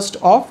 31st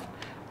of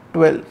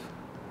 12.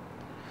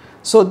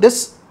 So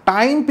this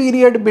time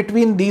period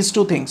between these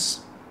two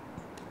things.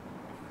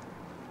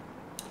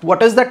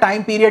 What is the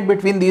time period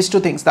between these two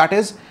things? That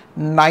is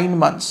 9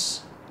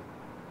 months.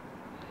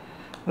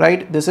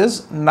 Right? This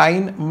is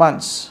 9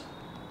 months.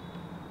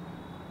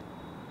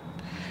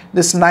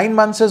 This 9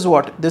 months is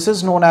what? This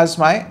is known as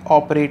my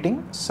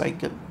operating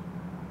cycle.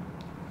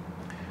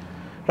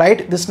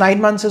 Right? This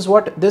 9 months is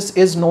what? This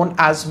is known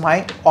as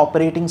my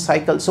operating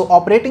cycle. So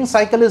operating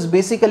cycle is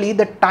basically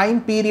the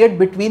time period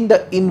between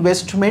the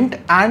investment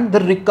and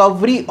the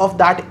recovery of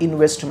that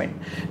investment.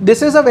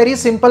 This is a very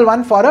simple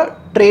one for a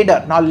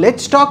trader. Now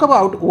let's talk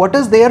about what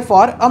is there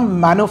for a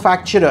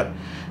manufacturer.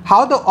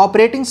 How the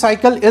operating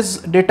cycle is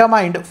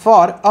determined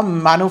for a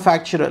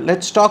manufacturer.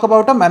 Let's talk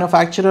about a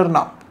manufacturer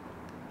now.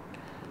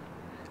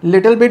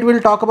 Little bit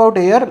we'll talk about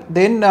here,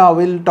 then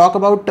we'll talk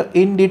about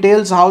in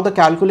details how the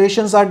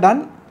calculations are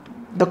done.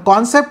 The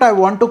concept I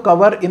want to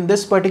cover in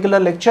this particular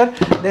lecture,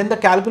 then the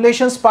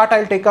calculations part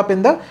I'll take up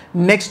in the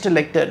next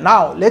lecture.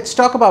 Now let's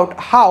talk about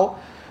how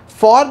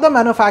for the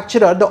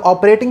manufacturer the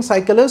operating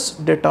cycle is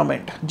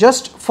determined.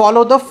 Just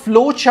follow the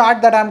flow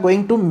chart that I'm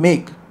going to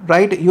make,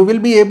 right? You will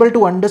be able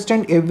to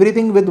understand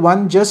everything with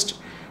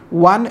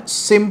one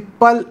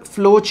simple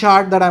flow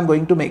chart that I'm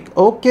going to make.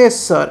 Okay,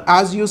 sir,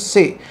 as you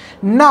say.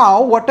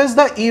 Now, what is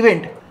the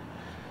event?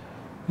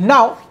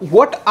 Now,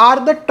 what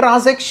are the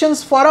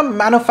transactions for a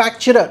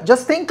manufacturer?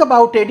 Just think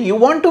about it. You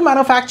want to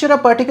manufacture a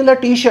particular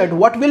t-shirt.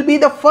 What will be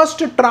the first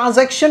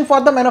transaction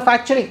for the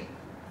manufacturing?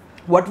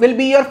 What will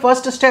be your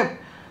first step?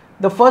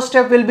 The first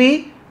step will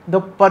be the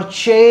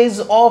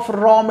purchase of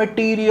raw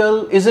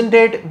material, isn't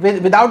it?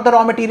 Without the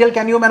raw material,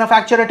 can you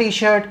manufacture a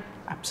t-shirt?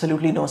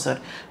 Absolutely no,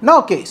 sir. Now,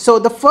 okay, so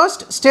the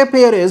first step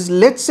here is,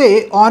 let's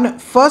say on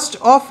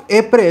 1st of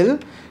April,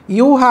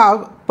 you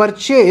have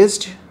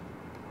purchased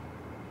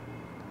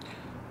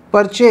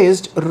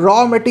purchased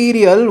raw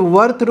material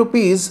worth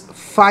rupees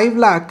 5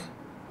 lakh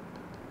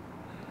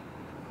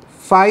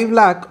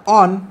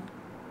on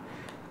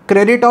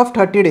credit of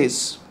 30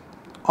 days,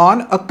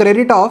 on a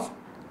credit of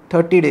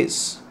 30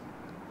 days,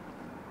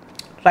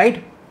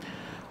 right?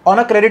 On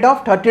a credit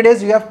of 30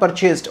 days you have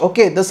purchased.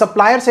 Okay, the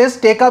supplier says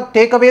take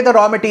away the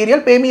raw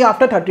material, pay me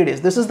after 30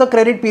 days. This is the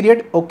credit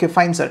period. Okay,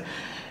 fine, sir.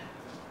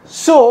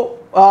 So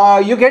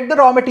you get the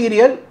raw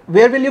material.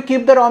 Where will you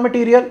keep the raw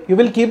material? You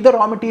will keep the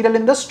raw material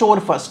in the store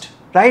first,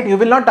 right? You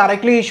will not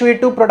directly issue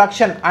it to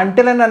production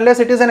until and unless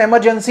it is an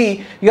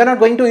emergency. You are not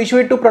going to issue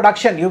it to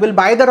production. You will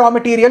buy the raw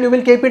material, you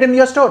will keep it in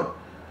your store.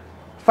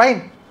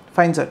 Fine,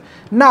 fine, sir.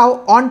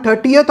 Now on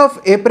 30th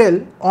of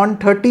April,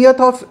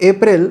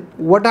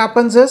 what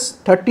happens is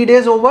 30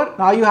 days over.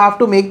 Now you have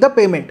to make the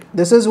payment.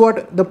 This is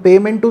what the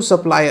payment to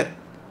supplier.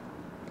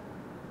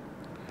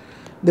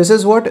 This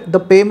is what the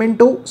payment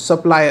to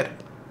supplier.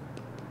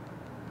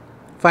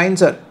 Fine,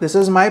 sir. This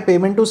is my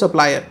payment to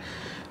supplier.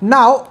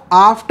 Now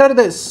after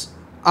this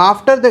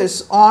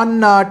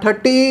on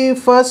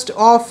 31st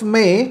of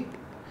May,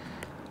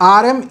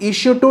 RM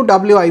issued to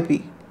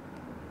WIP.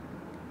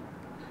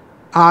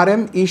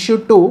 RM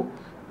issued to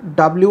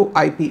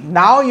WIP.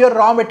 Now your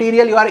raw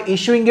material, you are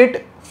issuing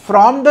it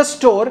from the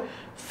store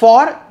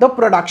for the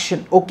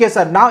production. Okay,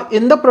 sir. Now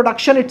in the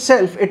production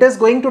itself, it is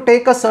going to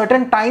take a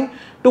certain time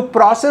to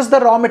process the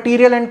raw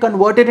material and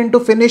convert it into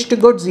finished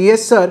goods.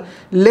 Yes, sir.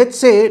 Let's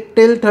say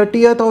till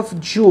 30th of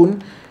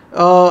June.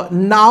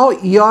 Now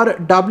your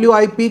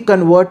WIP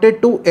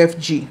converted to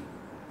FG,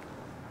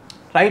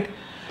 right?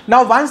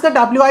 Now once the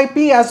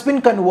WIP has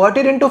been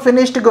converted into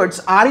finished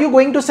goods, are you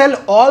going to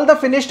sell all the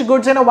finished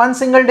goods in a one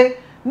single day?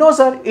 No,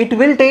 sir. It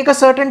will take a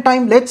certain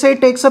time. Let's say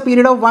it takes a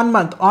period of 1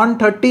 month. On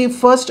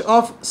 31st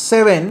of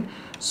 7,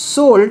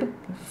 sold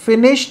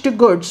finished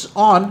goods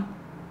on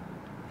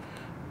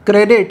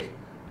credit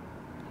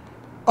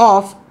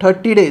of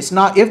 30 days.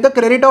 Now if the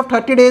credit of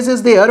 30 days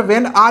is there,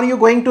 when are you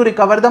going to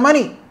recover the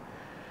money?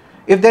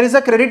 If there is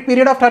a credit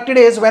period of 30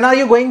 days, when are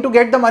you going to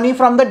get the money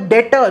from the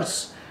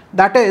debtors?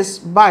 That is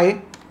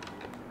by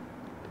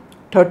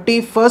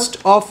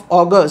 31st of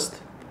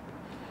August,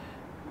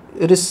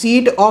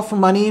 receipt of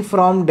money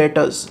from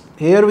debtors.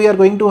 Here we are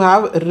going to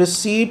have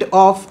receipt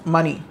of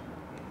money.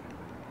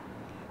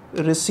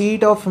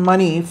 Receipt of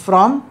money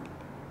from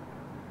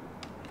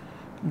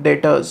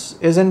debtors,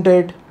 isn't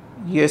it?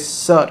 Yes,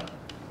 sir.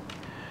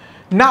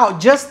 Now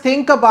just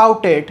think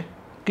about it.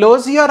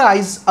 Close your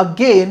eyes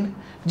again.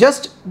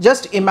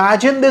 Just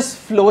imagine this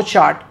flow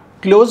chart.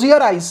 Close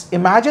your eyes,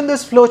 imagine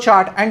this flow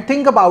chart and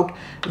think about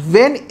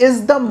when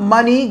is the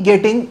money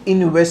getting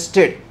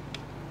invested.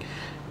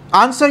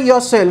 Answer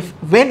yourself,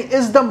 when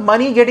is the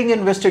money getting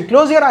invested?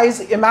 Close your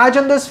eyes,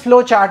 imagine this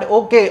flow chart.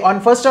 Okay, on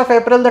 1st of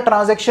April the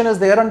transaction is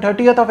there, on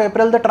 30th of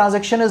April the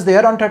transaction is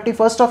there, on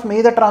 31st of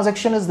May the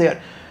transaction is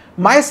there.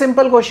 My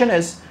simple question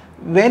is,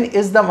 when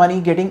is the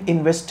money getting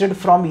invested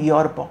from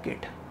your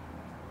pocket?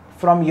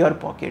 From your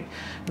pocket.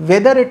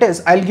 Whether it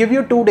is, I'll give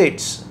you 2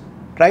 dates,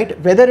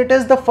 right? Whether it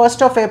is the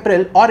 1st of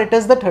April or it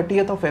is the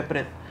 30th of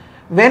April.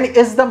 When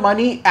is the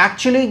money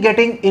actually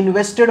getting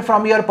invested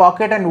from your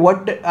pocket? And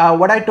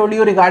what I told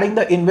you regarding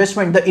the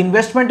investment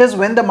is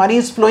when the money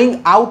is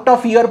flowing out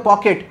of your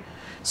pocket.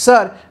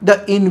 Sir,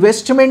 the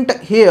investment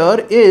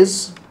here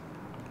is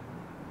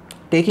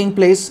taking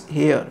place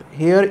here.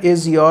 Here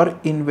is your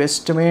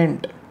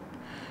investment,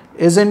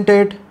 isn't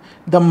it?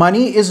 The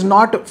money is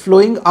not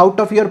flowing out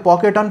of your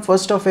pocket on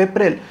 1st of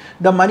April.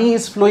 The money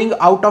is flowing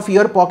out of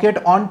your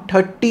pocket on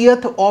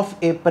 30th of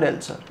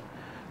April, sir.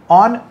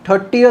 On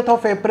 30th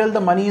of April, the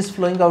money is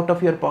flowing out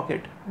of your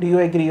pocket. Do you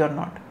agree or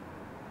not?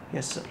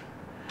 Yes, sir.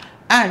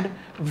 And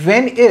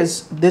when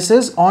is, this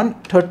is on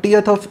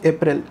 30th of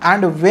April.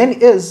 And when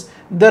is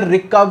the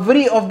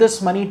recovery of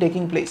this money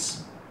taking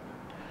place?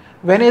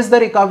 When is the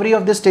recovery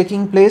of this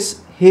taking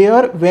place?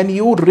 Here, when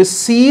you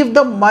receive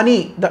the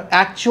money, the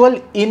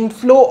actual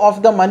inflow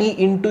of the money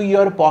into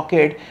your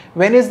pocket.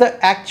 When is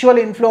the actual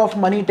inflow of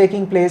money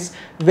taking place?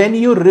 When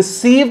you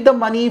receive the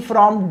money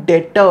from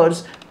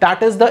debtors,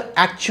 that is the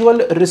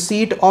actual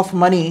receipt of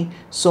money.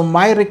 So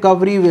my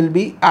recovery will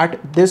be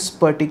at this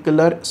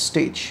particular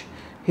stage.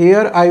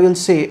 Here I will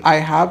say I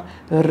have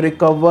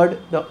recovered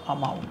the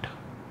amount.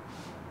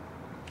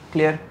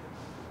 Clear?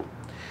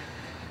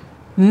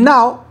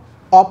 Now,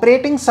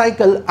 operating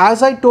cycle,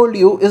 as I told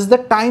you, is the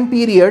time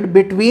period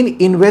between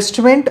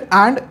investment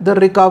and the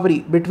recovery.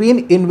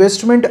 Between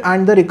investment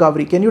and the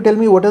recovery. Can you tell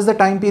me what is the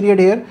time period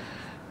here?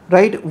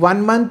 Right?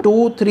 1 month,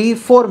 2, 3,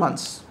 4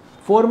 months.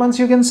 4 months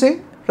you can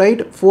say,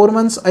 right? 4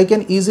 months I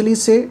can easily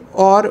say,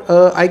 or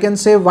I can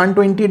say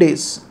 120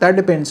 days. That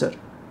depends, sir.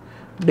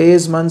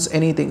 Days, months,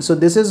 anything. So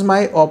this is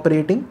my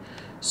operating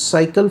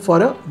cycle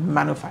for a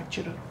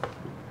manufacturer.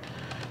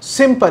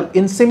 Simple.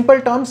 In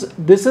simple terms,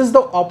 this is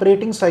the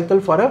operating cycle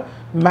for a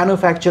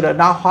manufacturer.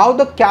 Now how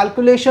the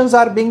calculations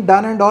are being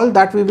done and all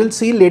that we will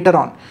see later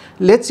on.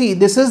 Let's see,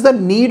 this is the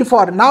need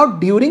for, now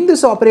during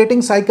this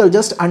operating cycle,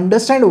 just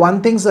understand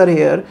one thing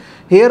sir,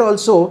 here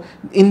also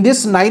in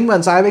this 9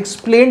 months I have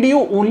explained you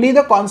only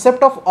the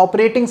concept of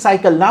operating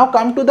cycle. Now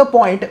come to the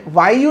point,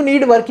 why you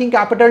need working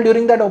capital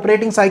during that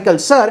operating cycle.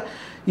 Sir,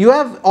 you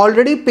have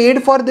already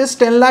paid for this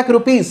 10 lakh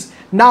rupees.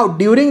 Now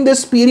during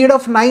this period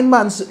of 9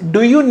 months,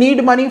 do you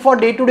need money for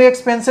day-to-day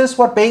expenses,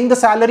 for paying the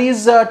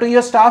salaries to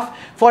your staff,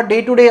 for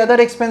day-to-day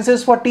other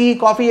expenses, for tea,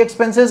 coffee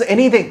expenses,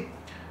 anything?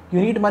 You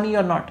need money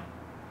or not?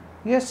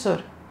 Yes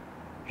sir,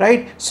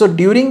 right? So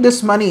during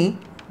this money,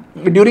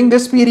 during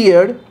this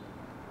period,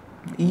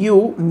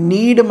 you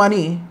need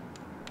money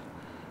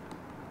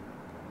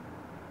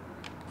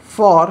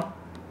for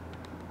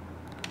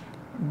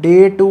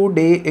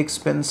day-to-day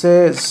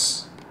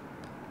expenses.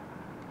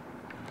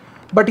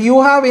 But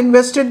you have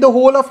invested the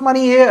whole of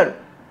money here,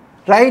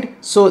 right?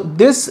 So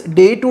this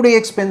day-to-day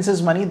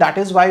expenses money, that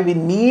is why we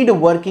need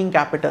working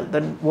capital.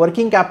 The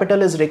working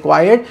capital is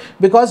required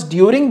because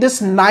during this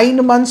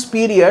 9 months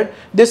period,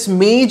 this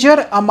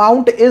major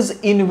amount is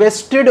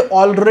invested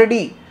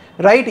already,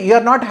 right? You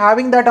are not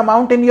having that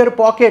amount in your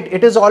pocket.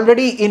 It is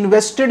already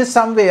invested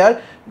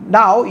somewhere.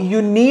 Now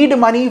you need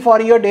money for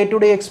your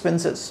day-to-day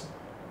expenses.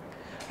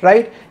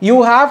 Right?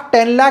 You have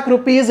 10 lakh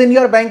rupees in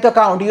your bank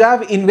account. You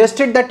have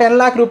invested the 10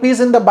 lakh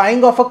rupees in the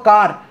buying of a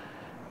car.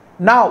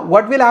 Now,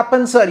 what will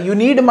happen, sir? You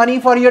need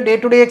money for your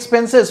day-to-day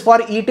expenses, for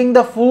eating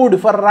the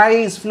food, for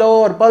rice,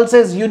 flour,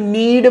 pulses. You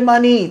need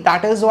money.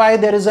 That is why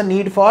there is a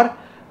need for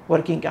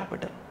working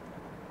capital.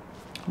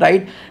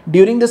 Right?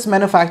 During this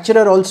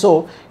manufacturer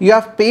also, you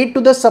have paid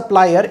to the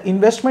supplier,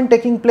 investment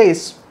taking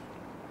place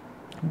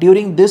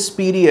during this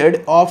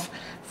period of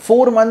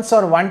 4 months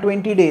or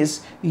 120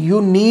 days,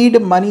 you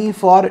need money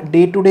for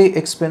day-to-day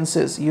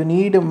expenses. You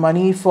need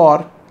money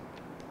for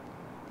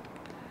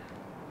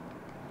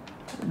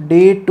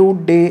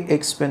day-to-day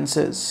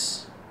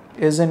expenses,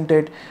 isn't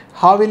it?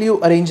 How will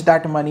you arrange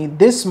that money?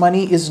 This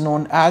money is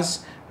known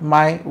as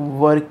my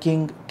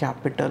working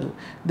capital.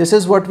 This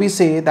is what we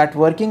say, that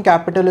working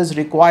capital is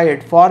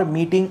required for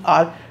meeting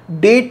our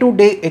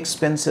day-to-day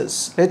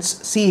expenses. Let's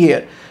see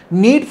here.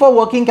 Need for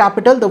working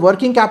capital. The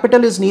working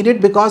capital is needed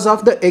because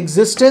of the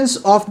existence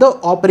of the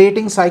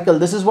operating cycle.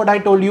 This is what I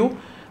told you,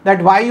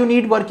 that why you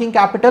need working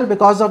capital,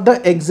 because of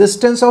the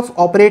existence of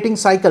operating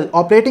cycle.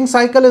 Operating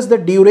cycle is the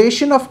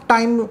duration of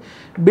time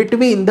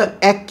between the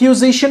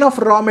acquisition of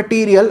raw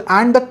material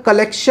and the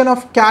collection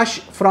of cash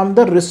from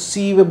the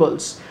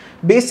receivables.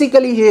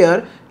 Basically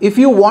here, if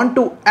you want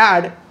to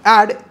add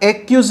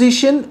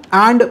acquisition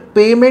and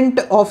payment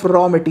of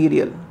raw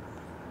material.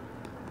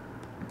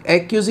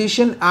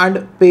 Acquisition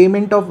and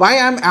payment of, why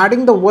I am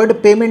adding the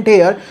word payment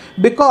here,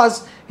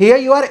 because here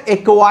you are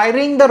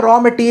acquiring the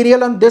raw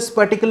material on this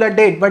particular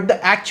date, but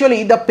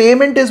actually the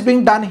payment is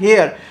being done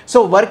here.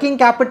 So working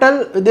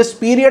capital, this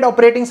period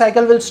operating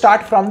cycle will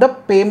start from the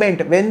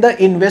payment, when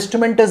the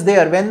investment is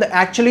there, when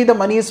actually the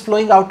money is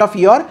flowing out of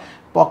your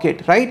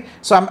pocket, right?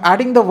 So I'm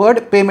adding the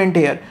word payment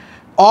here.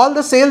 All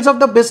the sales of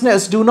the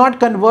business do not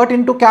convert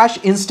into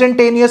cash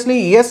instantaneously.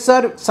 Yes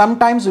sir,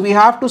 sometimes we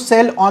have to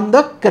sell on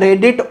the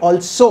credit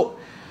also.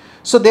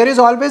 So there is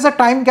always a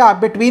time gap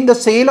between the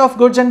sale of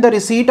goods and the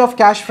receipt of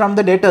cash from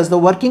the debtors. The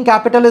working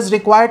capital is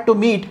required to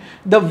meet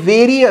the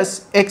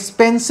various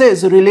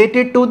expenses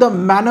related to the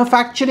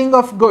manufacturing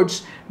of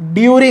goods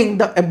during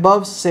the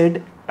above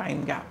said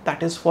time gap.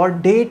 That is for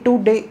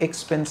day-to-day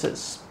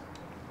expenses.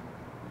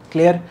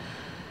 Clear?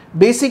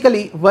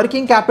 Basically,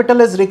 working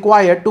capital is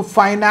required to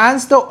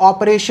finance the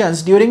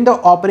operations during the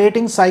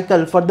operating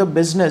cycle for the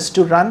business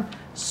to run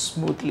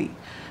smoothly.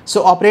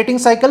 So operating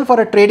cycle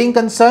for a trading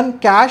concern,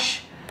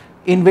 cash,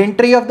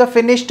 inventory of the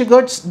finished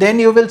goods, then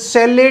you will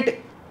sell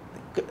it,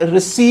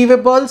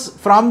 receivables,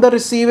 from the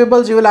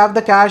receivables you will have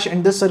the cash,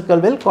 and this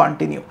circle will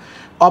continue.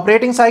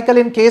 Operating cycle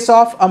in case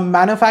of a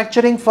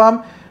manufacturing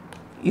firm,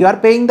 you are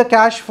paying the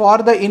cash for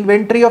the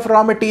inventory of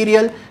raw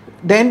material,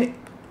 then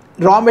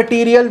raw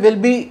material will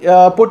be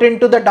put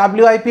into the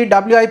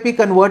WIP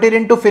converted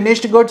into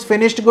finished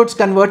goods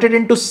converted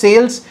into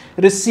sales,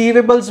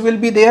 receivables will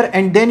be there,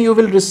 and then you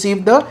will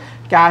receive the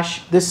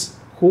cash. This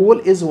whole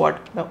is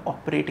what? The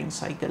operating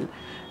cycle,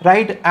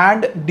 right?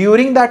 And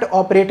during that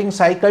operating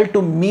cycle,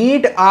 to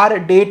meet our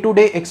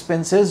day-to-day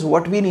expenses,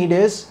 what we need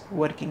is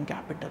working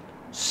capital.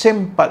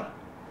 Simple,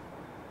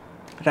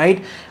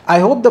 right? I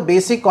hope the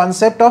basic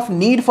concept of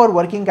need for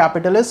working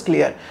capital is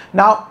clear.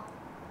 Now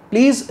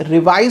please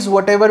revise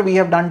whatever we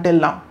have done till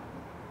now,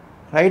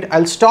 right?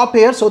 I'll stop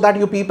here so that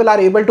you people are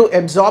able to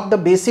absorb the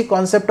basic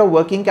concept of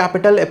working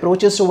capital,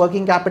 approaches to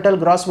working capital,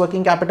 gross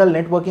working capital,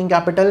 net working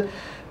capital,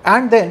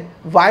 and then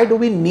why do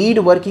we need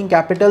working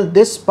capital,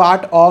 this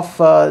part of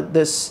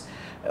this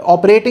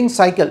operating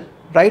cycle,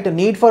 right? The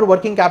need for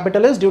working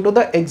capital is due to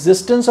the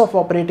existence of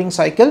operating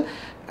cycle,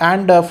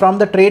 and from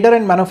the trader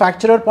and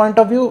manufacturer point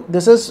of view,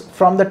 this is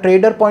from the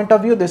trader point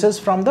of view, this is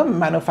from the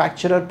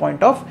manufacturer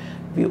point of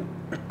view.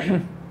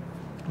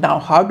 Now,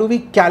 how do we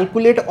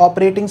calculate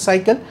operating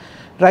cycle,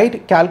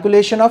 right?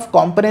 Calculation of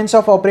components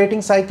of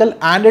operating cycle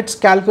and its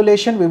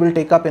calculation we will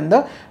take up in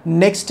the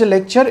next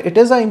lecture. It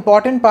is an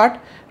important part,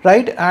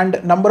 right?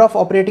 And number of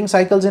operating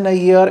cycles in a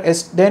year,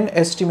 then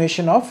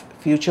estimation of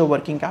future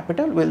working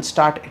capital.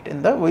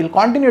 We'll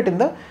continue it in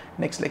the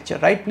next lecture,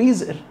 right?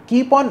 Please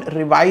keep on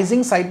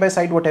revising side by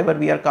side whatever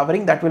we are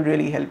covering. That will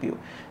really help you.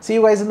 See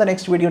you guys in the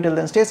next video. Till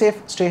then, stay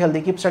safe, stay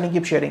healthy, keep studying,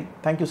 keep sharing.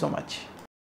 Thank you so much.